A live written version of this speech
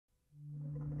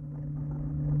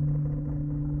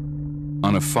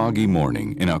On a foggy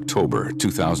morning in October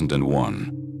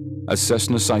 2001, a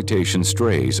Cessna Citation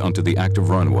strays onto the active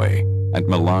runway at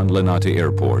Milan Linate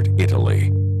Airport, Italy.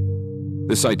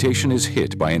 The Citation is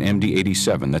hit by an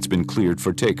MD-87 that's been cleared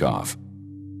for takeoff.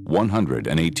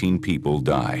 118 people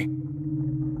die.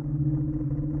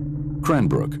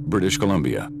 Cranbrook, British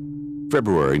Columbia,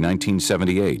 February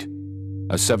 1978.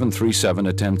 A 737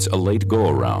 attempts a late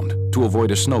go-around to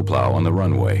avoid a snowplow on the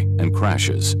runway and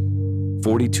crashes.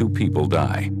 42 people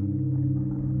die.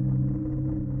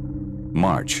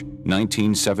 March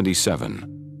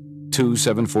 1977. Two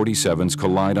 747s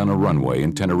collide on a runway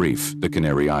in Tenerife, the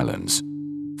Canary Islands.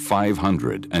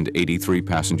 583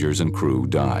 passengers and crew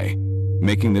die,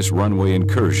 making this runway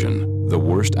incursion the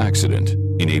worst accident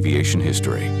in aviation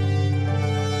history.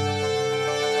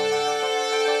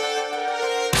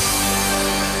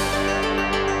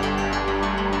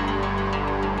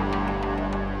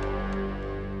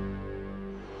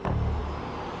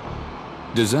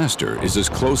 Disaster is as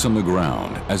close on the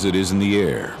ground as it is in the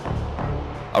air.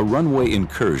 A runway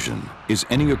incursion is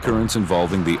any occurrence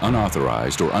involving the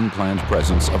unauthorized or unplanned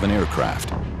presence of an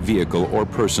aircraft, vehicle, or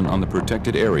person on the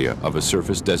protected area of a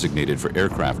surface designated for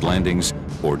aircraft landings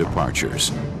or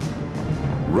departures.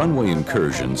 Runway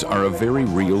incursions are a very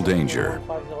real danger,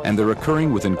 and they're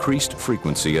occurring with increased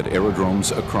frequency at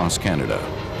aerodromes across Canada.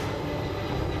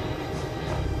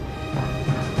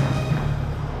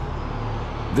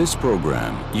 This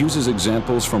program uses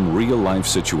examples from real-life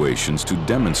situations to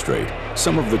demonstrate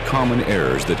some of the common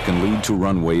errors that can lead to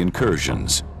runway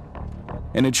incursions.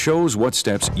 And it shows what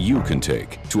steps you can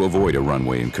take to avoid a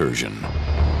runway incursion.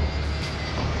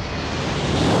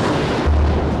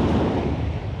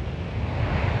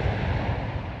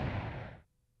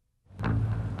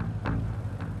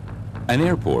 An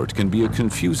airport can be a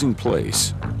confusing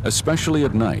place, especially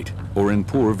at night or in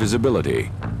poor visibility.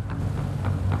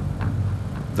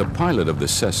 The pilot of the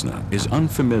Cessna is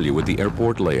unfamiliar with the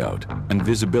airport layout and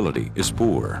visibility is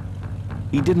poor.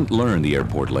 He didn't learn the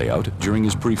airport layout during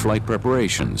his pre-flight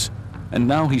preparations, and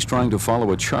now he's trying to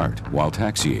follow a chart while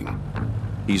taxiing.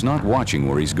 He's not watching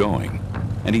where he's going,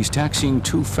 and he's taxiing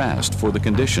too fast for the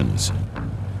conditions.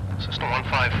 Cessna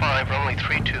 155, runway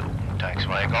 32,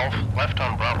 taxiway Golf, left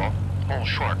on Bravo, hold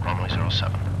short, runway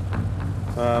 07.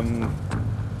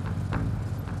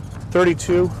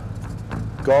 32,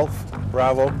 Golf,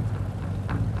 Bravo,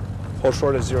 hold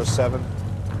short at 07,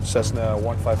 Cessna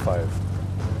 155.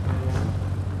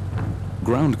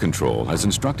 Ground control has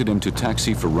instructed him to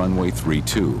taxi for runway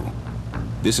 32.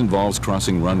 This involves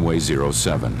crossing runway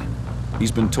 07.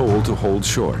 He's been told to hold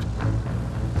short.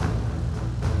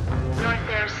 North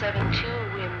Air 72,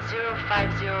 wind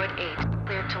 050 at 8,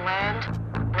 clear to land,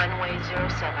 runway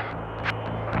 07.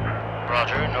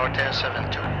 Roger, North Air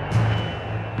 72.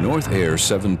 North Air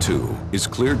 72 is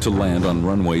cleared to land on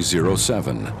runway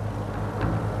 07.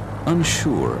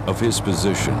 Unsure of his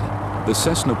position, the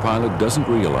Cessna pilot doesn't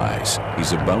realize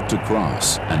he's about to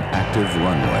cross an active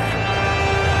runway.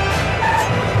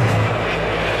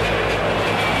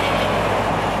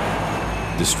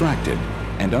 Distracted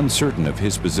and uncertain of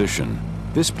his position,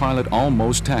 this pilot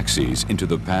almost taxis into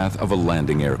the path of a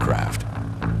landing aircraft.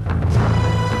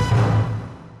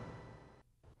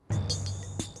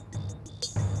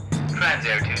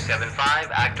 Transair 275,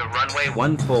 active runway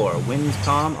 14, winds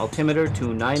calm, altimeter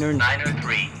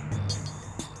 29er3.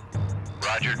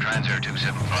 Roger, Transair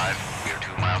 275, we are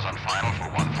 2 miles on final for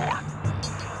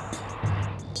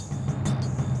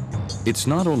 14. It's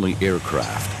not only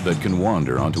aircraft that can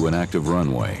wander onto an active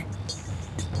runway.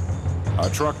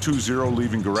 Truck 20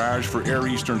 leaving garage for Air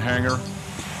Eastern hangar.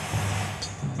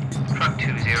 Truck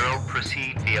 20,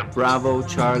 proceed via Bravo,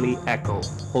 Charlie, Echo.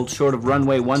 Hold short of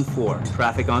runway 14,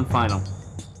 traffic on final.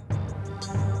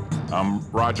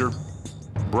 Roger.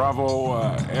 Bravo,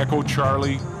 Echo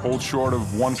Charlie, hold short of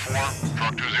 14.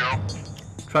 Truck 20.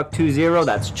 Truck 20,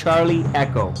 that's Charlie,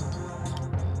 Echo.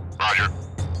 Roger.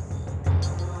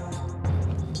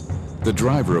 The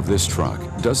driver of this truck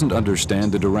doesn't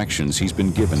understand the directions he's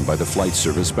been given by the flight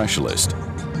service specialist.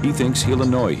 He thinks he'll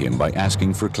annoy him by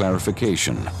asking for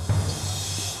clarification.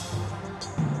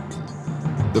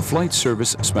 The flight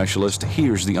service specialist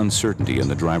hears the uncertainty in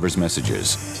the driver's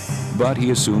messages, but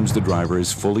he assumes the driver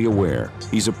is fully aware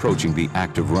he's approaching the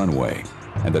active runway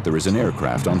and that there is an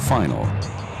aircraft on final.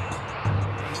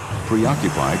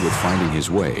 Preoccupied with finding his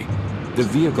way, the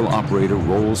vehicle operator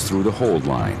rolls through the hold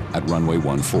line at runway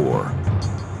 14.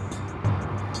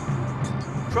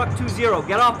 Truck 20,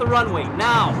 get off the runway,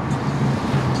 now!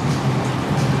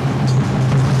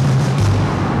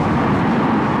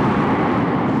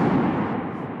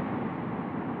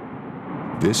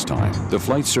 This time, the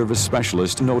flight service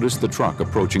specialist noticed the truck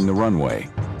approaching the runway.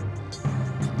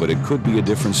 But it could be a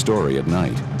different story at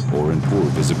night or in poor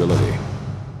visibility.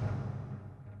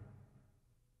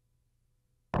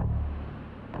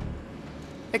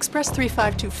 Express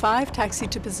 3525, taxi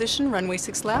to position, runway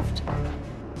 6 left.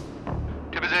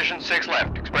 To position, 6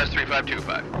 left, Express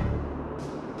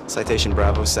 3525. Citation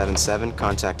Bravo 77,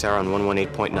 contact tower on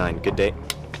 118.9. Good day.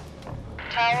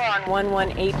 Tower on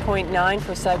 118.9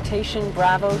 for Citation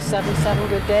Bravo 77,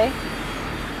 good day.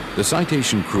 The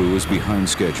Citation crew is behind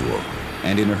schedule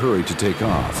and in a hurry to take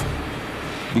off.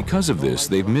 Because of this,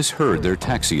 they've misheard their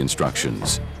taxi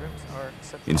instructions.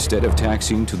 Instead of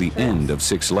taxiing to the end of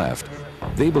 6 left,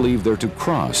 they believe they're to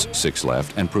cross 6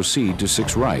 left and proceed to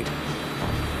 6 right.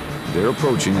 They're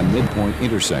approaching a midpoint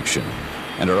intersection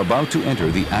and are about to enter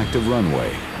the active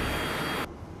runway.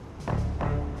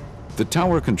 The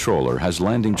tower controller has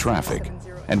landing traffic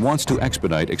and wants to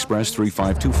expedite Express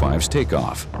 3525's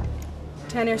takeoff.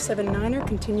 10 Air 79er,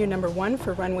 continue number 1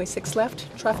 for runway 6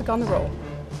 left, traffic on the roll.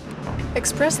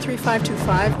 Express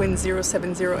 3525, wind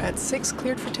 070 at 6,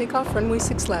 cleared for takeoff, runway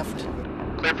 6 left.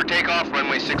 Clear for takeoff,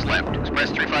 runway 6 left,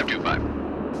 Express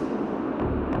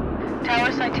 3525.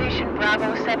 Tower Citation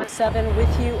Bravo 77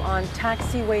 with you on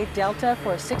taxiway Delta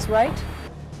for 6 right.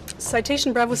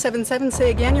 Citation Bravo 77,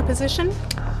 say again your position.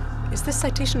 Is this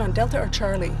citation on Delta or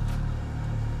Charlie?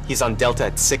 He's on Delta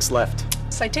at 6 left.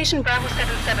 Citation Bravo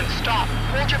 77, stop.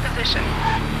 Hold your position.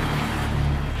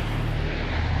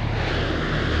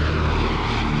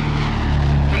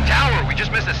 Hey, Tower, we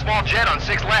just missed a small jet on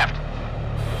 6 left.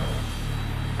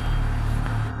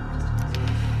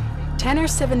 10 Air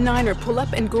 79er, pull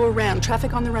up and go around,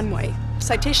 traffic on the runway.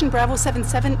 Citation Bravo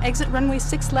 77, exit runway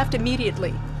 6 left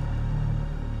immediately.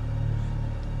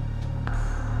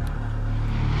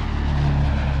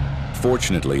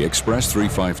 Fortunately, Express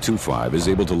 3525 is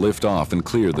able to lift off and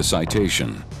clear the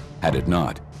citation. Had it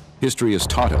not, history has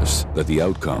taught us that the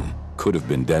outcome could have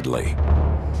been deadly.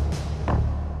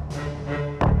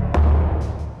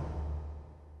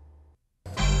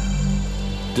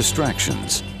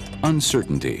 Distractions,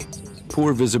 uncertainty,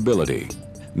 poor visibility,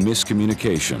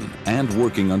 miscommunication, and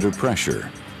working under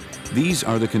pressure. These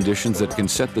are the conditions that can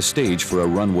set the stage for a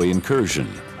runway incursion.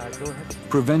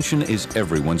 Prevention is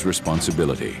everyone's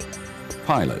responsibility.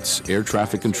 Pilots, air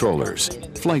traffic controllers,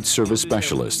 flight service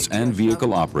specialists, and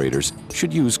vehicle operators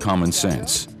should use common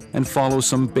sense and follow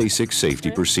some basic safety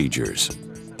procedures.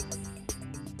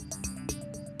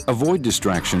 Avoid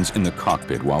distractions in the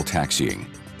cockpit while taxiing,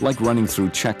 like running through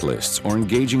checklists or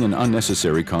engaging in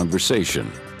unnecessary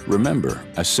conversation. Remember,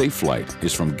 a safe flight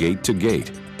is from gate to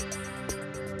gate.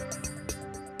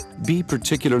 Be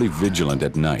particularly vigilant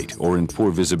at night or in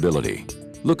poor visibility.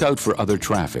 Look out for other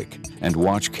traffic and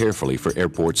watch carefully for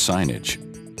airport signage.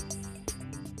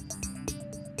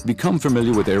 Become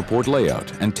familiar with airport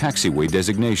layout and taxiway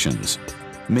designations.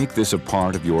 Make this a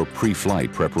part of your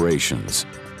pre-flight preparations.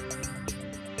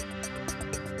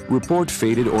 Report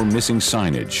faded or missing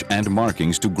signage and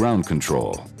markings to ground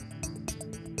control.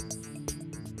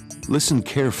 Listen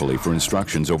carefully for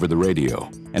instructions over the radio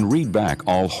and read back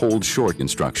all hold short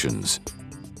instructions.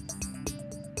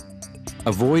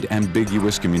 Avoid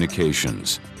ambiguous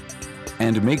communications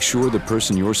and make sure the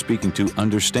person you're speaking to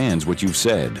understands what you've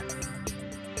said.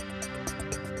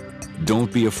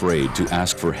 Don't be afraid to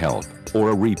ask for help or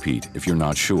a repeat if you're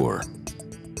not sure.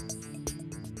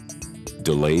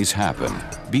 Delays happen.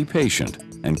 Be patient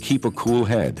and keep a cool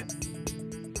head.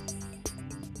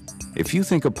 If you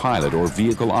think a pilot or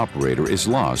vehicle operator is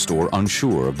lost or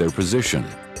unsure of their position,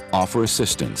 offer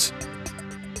assistance.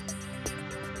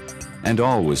 And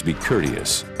always be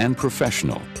courteous and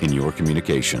professional in your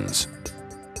communications.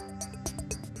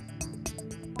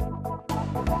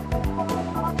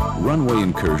 Runway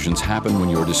incursions happen when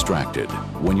you're distracted,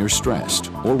 when you're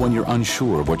stressed, or when you're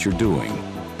unsure of what you're doing.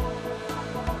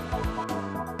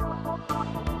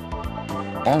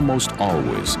 Almost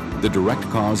always, the direct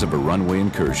cause of a runway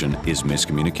incursion is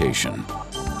miscommunication.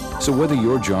 So whether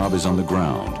your job is on the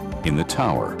ground, in the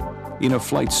tower, in a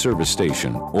flight service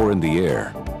station, or in the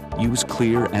air, use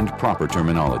clear and proper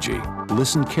terminology,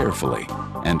 listen carefully,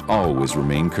 and always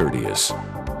remain courteous.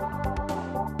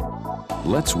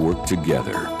 Let's work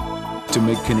together to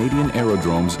make Canadian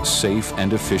aerodromes safe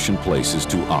and efficient places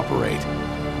to operate.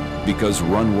 Because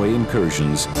runway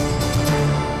incursions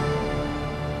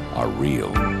are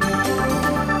real.